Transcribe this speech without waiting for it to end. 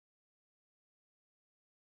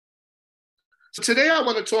So today I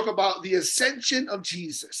want to talk about the Ascension of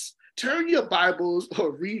Jesus. Turn your Bibles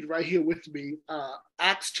or read right here with me,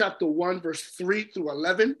 Acts chapter 1, verse 3 through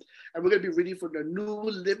 11. And we're going to be reading from the New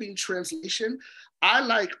Living Translation. I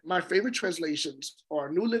like my favorite translations are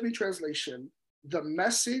New Living Translation, The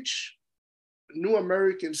Message, New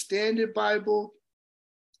American Standard Bible,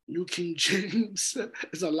 New King James,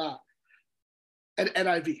 is a lot, and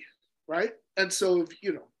NIV, right? And so,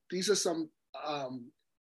 these are some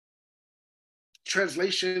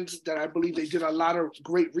translations that I believe they did a lot of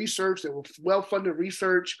great research. They were well-funded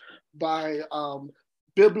research by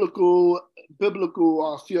biblical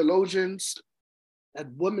theologians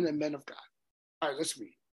and women and men of God. All right, let's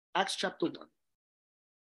read. Acts chapter 1.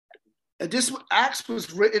 And this Acts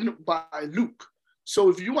was written by Luke. So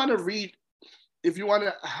if you want to read the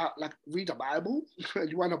Bible,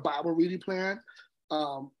 you want a Bible reading plan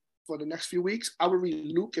for the next few weeks, I will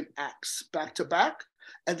read Luke and Acts back to back.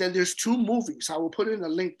 And then there's two movies. I will put in a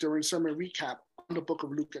link during sermon recap on the book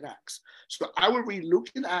of Luke and Acts. So I will read Luke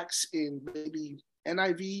and Acts in maybe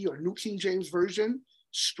NIV or New King James Version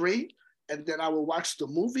straight, and then I will watch the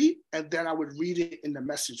movie, and then I would read it in the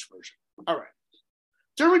Message version. All right.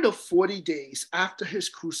 During the 40 days after his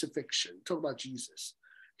crucifixion, talk about Jesus,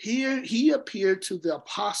 he appeared to the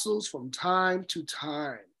apostles from time to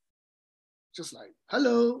time. Just like,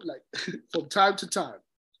 hello, like from time to time.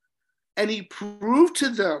 And he proved to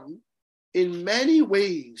them in many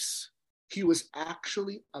ways he was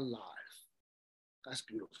actually alive. That's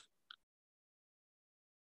beautiful.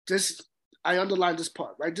 I underlined this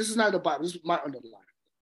part, right? This is not the Bible, this is my underline.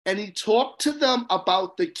 And he talked to them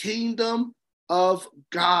about the kingdom of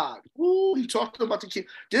God. Ooh, he talked to them about the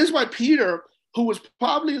kingdom. This is why Peter, who was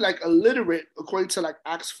probably like illiterate, according to like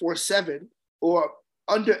Acts 4:7, or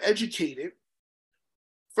undereducated,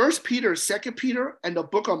 1 Peter, 2 Peter, and the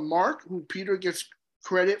book of Mark, who Peter gets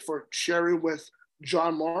credit for sharing with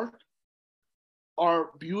John Mark,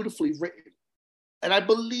 are beautifully written. And I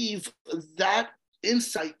believe that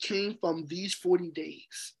insight came from these 40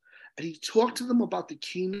 days. And he talked to them about the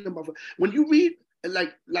kingdom of, when you read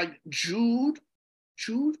like Jude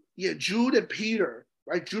and Peter,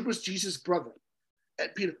 right? Jude was Jesus' brother.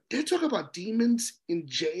 And Peter, they're talking about demons in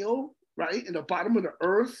jail, right? In the bottom of the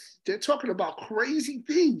earth. They're talking about crazy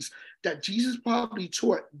things that Jesus probably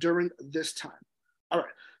taught during this time. All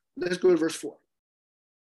right, let's go to verse 4.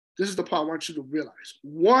 This is the part I want you to realize.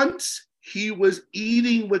 Once he was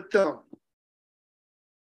eating with them.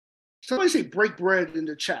 Somebody say break bread in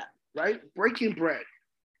the chat, right? Breaking bread.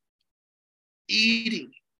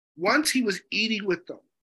 Eating. Once he was eating with them,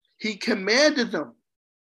 he commanded them,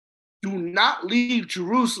 do not leave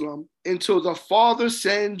Jerusalem until the Father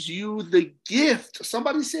sends you the gift.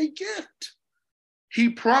 Somebody say gift. He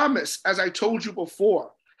promised, as I told you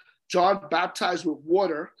before, John baptized with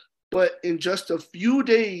water, but in just a few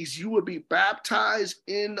days you will be baptized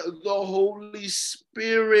in the Holy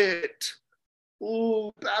Spirit.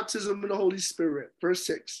 Oh, baptism in the Holy Spirit. Verse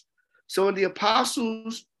 6. So when the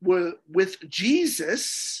apostles were with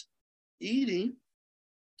Jesus eating,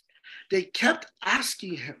 they kept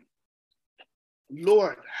asking him,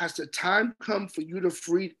 Lord, has the time come for you to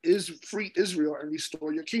free Israel and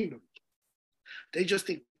restore your kingdom? They just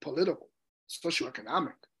think political,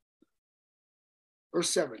 socioeconomic. Verse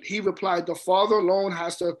 7, he replied, the Father alone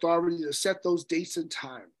has the authority to set those dates and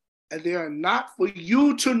time, and they are not for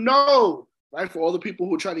you to know, right? For all the people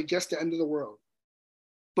who try to guess the end of the world.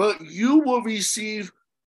 But you will receive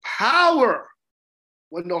power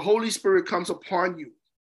when the Holy Spirit comes upon you.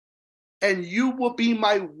 And you will be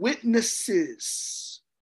my witnesses,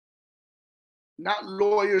 not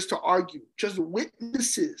lawyers to argue, just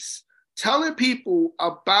witnesses, telling people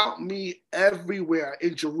about me everywhere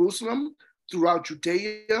in Jerusalem, throughout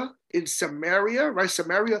Judea, in Samaria, right?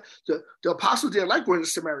 Samaria, the apostles didn't like going to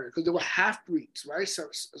Samaria because they were half-breeds, right?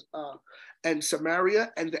 And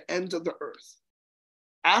Samaria and the ends of the earth.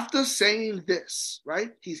 After saying this,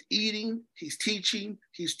 right? He's eating, he's teaching,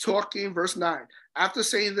 he's talking, verse 9. After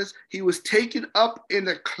saying this, he was taken up in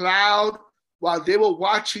a cloud while they were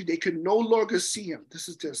watching. They could no longer see him. This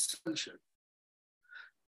is the ascension.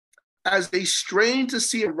 As they strained to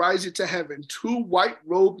see him rising to heaven, two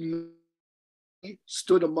white-robed men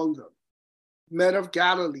stood among them. Men of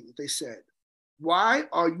Galilee, they said, why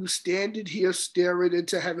are you standing here staring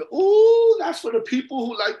into heaven? Oh, that's for the people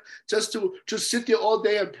who like just to sit there all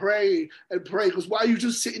day and pray. Because why are you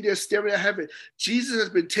just sitting there staring at heaven? Jesus has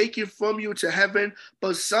been taken from you to heaven,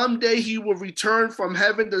 but someday he will return from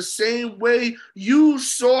heaven the same way you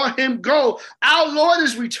saw him go. Our Lord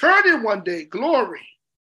is returning one day. Glory.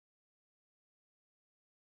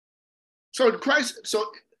 So Christ,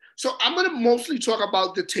 So I'm going to mostly talk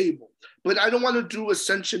about the table, but I don't want to do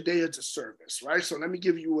Ascension Day as a service, right? So let me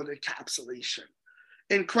give you an encapsulation.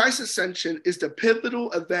 In Christ's ascension is the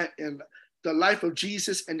pivotal event in the life of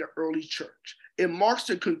Jesus and the early church. It marks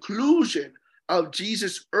the conclusion of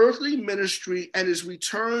Jesus' earthly ministry and his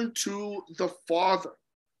return to the Father.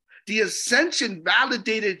 The ascension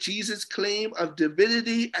validated Jesus' claim of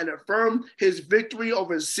divinity and affirmed his victory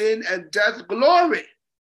over sin and death glory.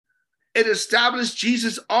 It established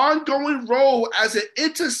Jesus' ongoing role as an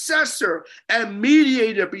intercessor and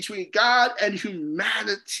mediator between God and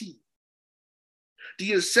humanity.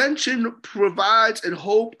 The ascension provides a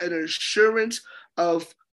hope and assurance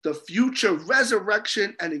of the future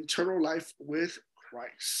resurrection and eternal life with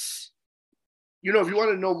Christ. You know, if you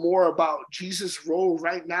want to know more about Jesus' role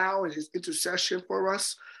right now and his intercession for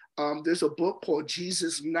us, there's a book called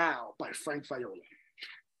Jesus Now by Frank Viola.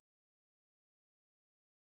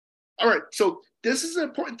 All right, so this is an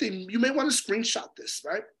important thing. You may want to screenshot this,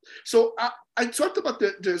 right? So I talked about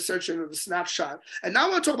the ascension of the snapshot, and now I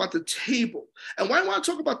want to talk about the table. And why I want to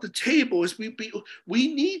talk about the table is we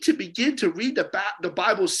need to begin to read the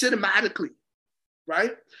Bible cinematically,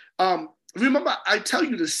 right? Remember, I tell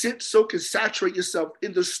you to sit, soak, and saturate yourself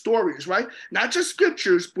in the stories, right? Not just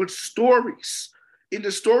scriptures, but stories. In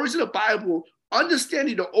the stories of the Bible,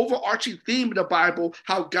 understanding the overarching theme of the Bible,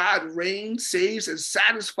 how God reigns, saves, and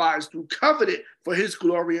satisfies through covenant for his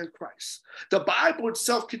glory in Christ. The Bible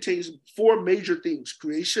itself contains four major themes: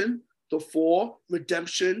 creation, the fall,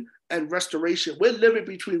 redemption, and restoration. We're living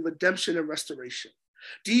between redemption and restoration.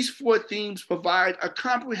 These four themes provide a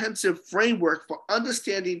comprehensive framework for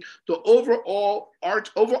understanding the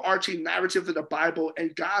overarching narrative of the Bible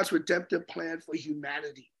and God's redemptive plan for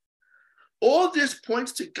humanity. All this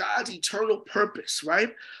points to God's eternal purpose,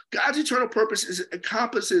 right? God's eternal purpose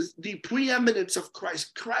encompasses the preeminence of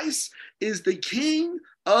Christ. Christ is the King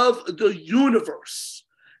of the universe,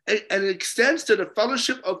 and it extends to the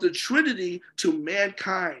fellowship of the Trinity to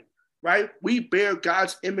mankind, right? We bear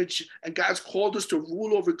God's image, and God's called us to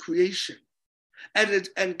rule over creation. And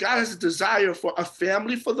God has a desire for a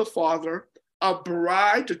family for the Father, a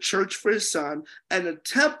bride, the church for his Son, and a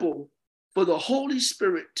temple for the Holy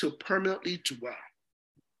Spirit to permanently dwell.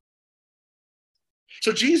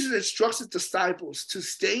 So Jesus instructs his disciples to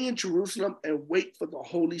stay in Jerusalem and wait for the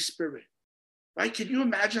Holy Spirit, right? Can you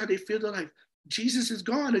imagine how they feel? They're like, Jesus is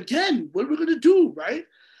gone again. What are we going to do, right?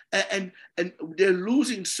 And they're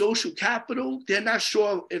losing social capital. They're not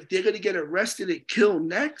sure if they're going to get arrested and killed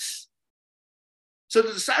next. So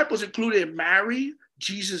the disciples included Mary,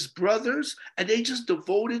 Jesus' brothers, and they just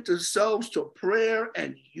devoted themselves to prayer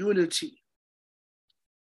and unity.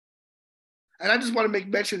 And I just want to make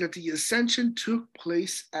mention that the ascension took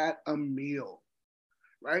place at a meal,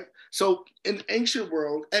 right? So in the ancient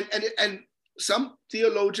world, and some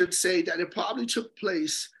theologians say that it probably took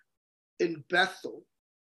place in Bethel,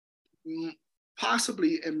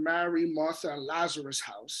 possibly in Mary, Martha, and Lazarus'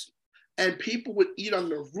 house, and people would eat on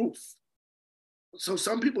the roof. So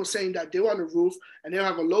some people saying that they were on the roof and they'll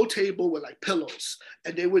have a low table with like pillows,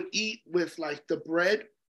 and they would eat with like the bread,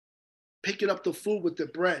 picking up the food with the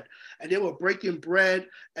bread, and they were breaking bread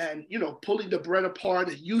and, you know, pulling the bread apart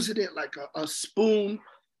and using it like a spoon,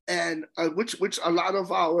 and which a lot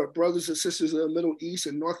of our brothers and sisters in the Middle East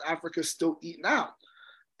and North Africa still eat now,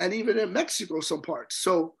 and even in Mexico some parts.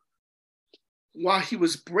 So while he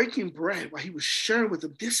was breaking bread, while he was sharing with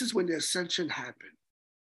them, this is when the ascension happened.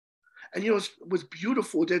 And, you know, it was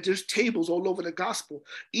beautiful that there's tables all over the gospel.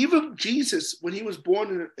 Even Jesus, when he was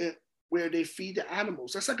born in where they feed the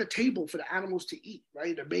animals, that's like a table for the animals to eat,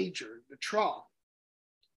 right? The manger, the trough.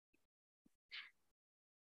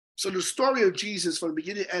 So the story of Jesus from the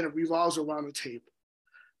beginning to end revolves around the table.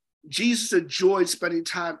 Jesus enjoyed spending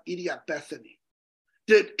time eating at Bethany.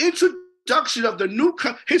 The introduction of the new,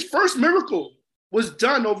 his first miracle was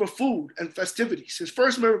done over food and festivities. His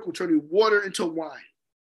first miracle, turning water into wine.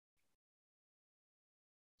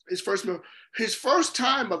 His first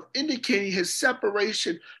time of indicating his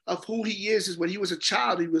separation of who he is when he was a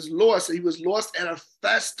child. He was lost. And he was lost at a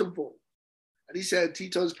festival. And he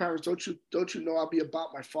told his parents, don't you know I'll be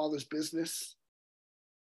about my Father's business?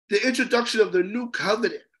 The introduction of the new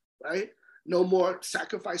covenant, right? No more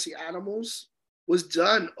sacrificing animals, was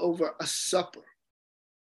done over a supper.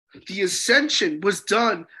 The ascension was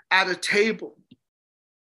done at a table,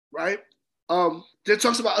 right? That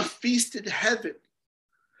talks about a feast in heaven.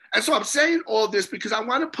 And so I'm saying all this because I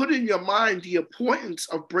want to put in your mind the importance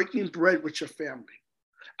of breaking bread with your family.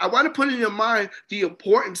 I want to put in your mind the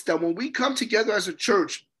importance that when we come together as a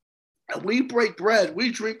church And we break bread,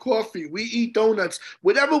 we drink coffee, we eat donuts,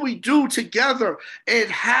 whatever we do together, it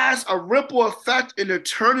has a ripple effect in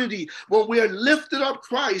eternity when we are lifting up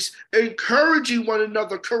Christ, encouraging one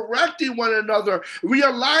another, correcting one another,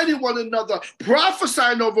 realigning one another,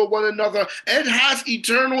 prophesying over one another. It has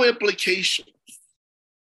eternal implications.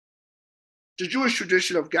 The Jewish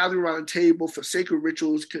tradition of gathering around a table for sacred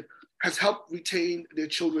rituals has helped retain their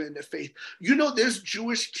children in their faith. You know, there's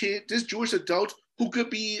Jewish adults who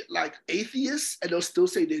could be like atheists and they'll still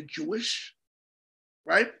say they're Jewish,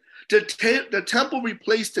 right? The temple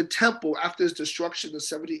replaced the temple after its destruction in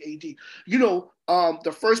 70 AD. You know,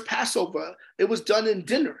 the first Passover, it was done in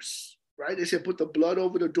dinners, right? They said put the blood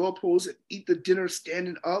over the doorpost and eat the dinner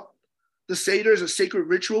standing up. The Seder is a sacred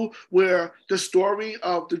ritual where the story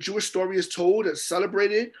of the Jewish story is told and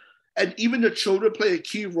celebrated, and even the children play a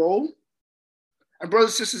key role. And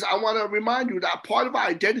brothers and sisters, I want to remind you that part of our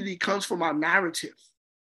identity comes from our narrative.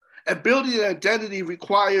 And building an identity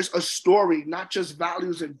requires a story, not just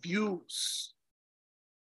values and views.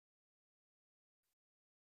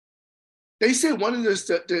 They say one of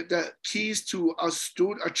the keys to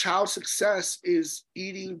a child's success is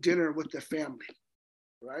eating dinner with the family,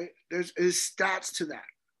 right? There's stats to that,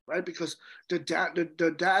 right? Because the dad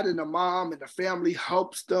and the mom and the family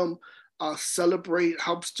helps them celebrate,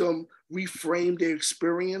 helps them reframe their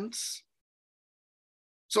experience.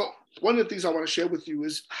 So one of the things I want to share with you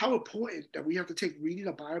is how important that we have to take reading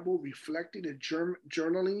the Bible, reflecting, and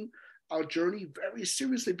journaling our journey very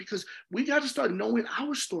seriously, because we got to start knowing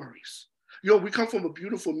our stories. You know, we come from a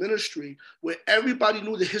beautiful ministry where everybody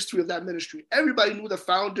knew the history of that ministry. Everybody knew the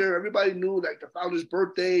founder. Everybody knew like the founder's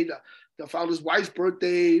birthday, the founder's wife's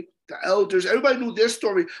birthday, the elders. Everybody knew their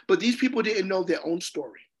story, but these people didn't know their own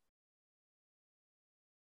story.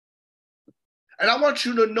 And I want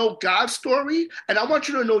you to know God's story, and I want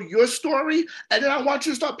you to know your story, and then I want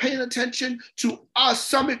you to start paying attention to our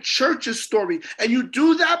Summit Church's story. And you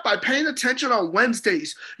do that by paying attention on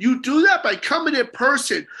Wednesdays. You do that by coming in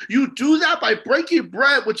person. You do that by breaking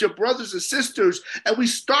bread with your brothers and sisters, and we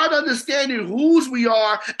start understanding whose we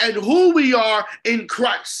are and who we are in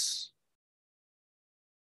Christ.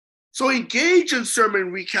 So engage in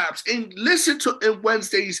sermon recaps and listen to in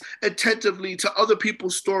Wednesdays attentively to other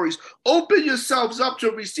people's stories. Open yourselves up to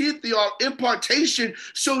receive the impartation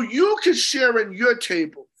so you can share in your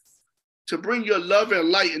table, to bring your love and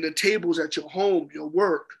light in the tables at your home, your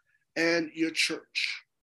work, and your church.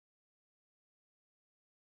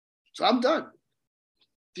 So I'm done.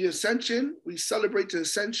 The Ascension, we celebrate the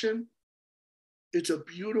Ascension. It's a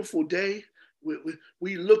beautiful day.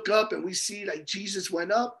 We look up and we see like Jesus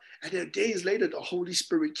went up, and then days later, the Holy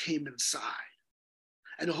Spirit came inside.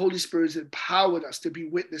 And the Holy Spirit has empowered us to be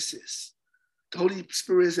witnesses. The Holy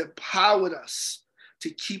Spirit has empowered us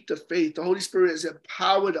to keep the faith. The Holy Spirit has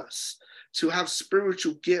empowered us to have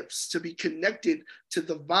spiritual gifts, to be connected to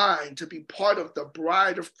the vine, to be part of the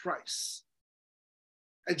bride of Christ.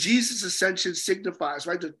 And Jesus' ascension signifies,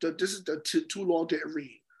 right? This is too long to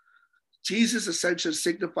read. Jesus' ascension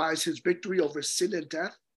signifies his victory over sin and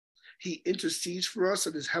death. He intercedes for us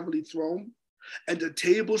on his heavenly throne. And the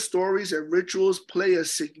table stories and rituals play a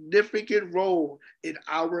significant role in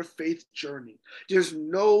our faith journey. There's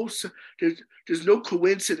no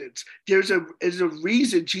coincidence. There's a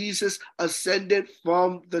reason Jesus ascended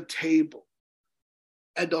from the table.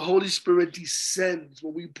 And the Holy Spirit descends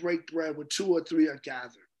when we break bread when 2 or 3 are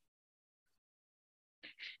gathered.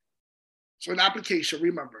 So an application,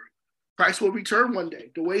 remember, Christ will return one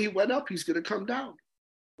day. The way he went up, he's going to come down,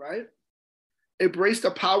 right? Embrace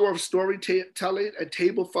the power of storytelling and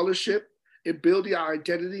table fellowship in building our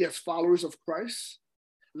identity as followers of Christ.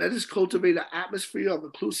 Let us cultivate an atmosphere of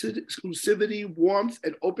inclusivity, warmth,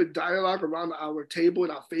 and open dialogue around our table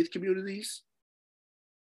in our faith communities.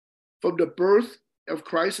 From the birth of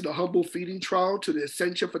Christ in a humble feeding trough to the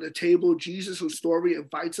ascension for the table, Jesus, whose story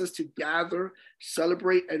invites us to gather,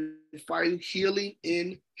 celebrate, and find healing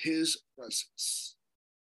in his presence.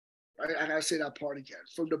 Right? I gotta say that part again.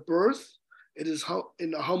 From the birth, it is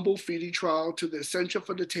in the humble feeding trough to the ascension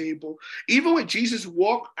for the table. Even when Jesus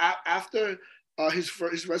walked after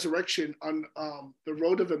his resurrection on the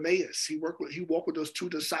road of Emmaus, he walked with those 2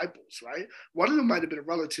 disciples, right? One of them might have been a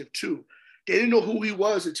relative too. They didn't know who he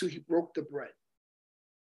was until he broke the bread.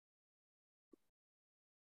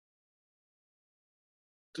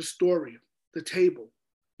 The story, the table.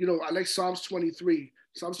 You know, I like Psalms 23.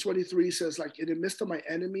 Psalms 23 says, like, in the midst of my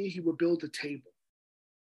enemy, he will build a table.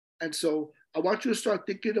 And so I want you to start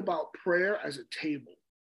thinking about prayer as a table,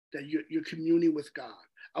 that you're communing with God.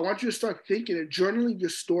 I want you to start thinking and journaling your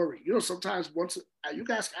story. You know, sometimes once you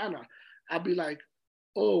ask Anna, I'll be like,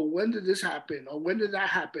 oh, when did this happen? Or when did that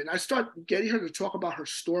happen? I start getting her to talk about her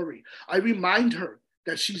story. I remind her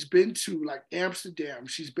that she's been to like Amsterdam,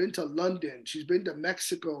 she's been to London, she's been to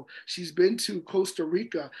Mexico, she's been to Costa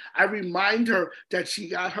Rica. I remind her that she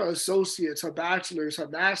got her associates, her bachelor's, her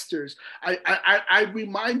master's. I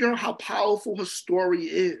remind her how powerful her story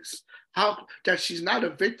is, how that she's not a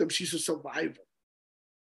victim, she's a survivor.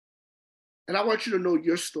 And I want you to know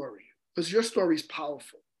your story because your story is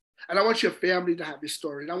powerful. And I want your family to have your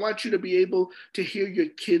story. And I want you to be able to hear your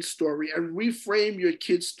kid's story and reframe your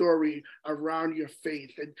kid's story around your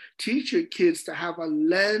faith and teach your kids to have a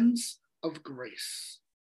lens of grace.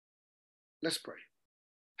 Let's pray.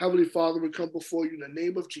 Heavenly Father, we come before you in the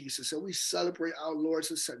name of Jesus and we celebrate our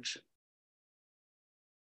Lord's ascension.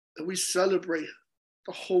 And we celebrate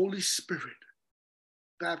the Holy Spirit,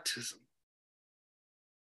 baptism.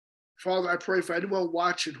 Father, I pray for anyone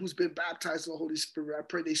watching who's been baptized in the Holy Spirit. I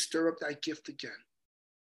pray they stir up that gift again.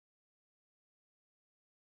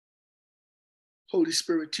 Holy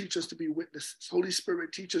Spirit, teach us to be witnesses. Holy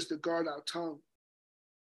Spirit, teach us to guard our tongue.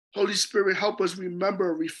 Holy Spirit, help us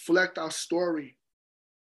remember, reflect our story.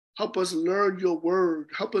 Help us learn your word.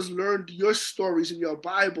 Help us learn your stories in your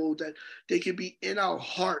Bible that they can be in our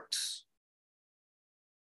hearts.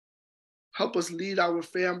 Help us lead our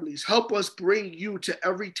families. Help us bring you to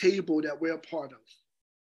every table that we're a part of.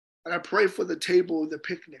 And I pray for the table of the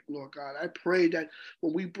picnic, Lord God. I pray that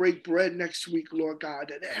when we break bread next week, Lord God,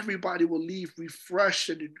 that everybody will leave refreshed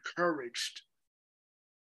and encouraged.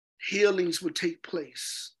 Healings will take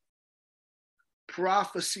place.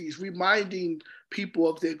 Prophecies, reminding people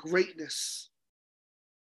of their greatness.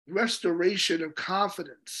 Restoration of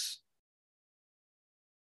confidence.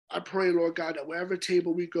 I pray, Lord God, that wherever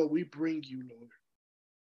table we go, we bring you, Lord.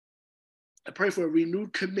 I pray for a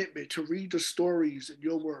renewed commitment to read the stories in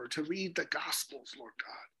your word, to read the gospels, Lord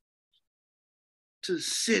God, to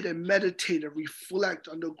sit and meditate and reflect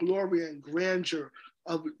on the glory and grandeur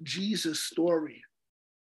of Jesus' story.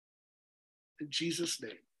 In Jesus'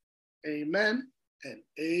 name, amen and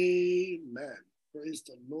amen. Praise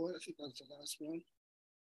the Lord. I think that's the last one.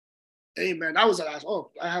 Amen. That was the last.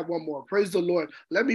 Oh, I have one more. Praise the Lord. Let me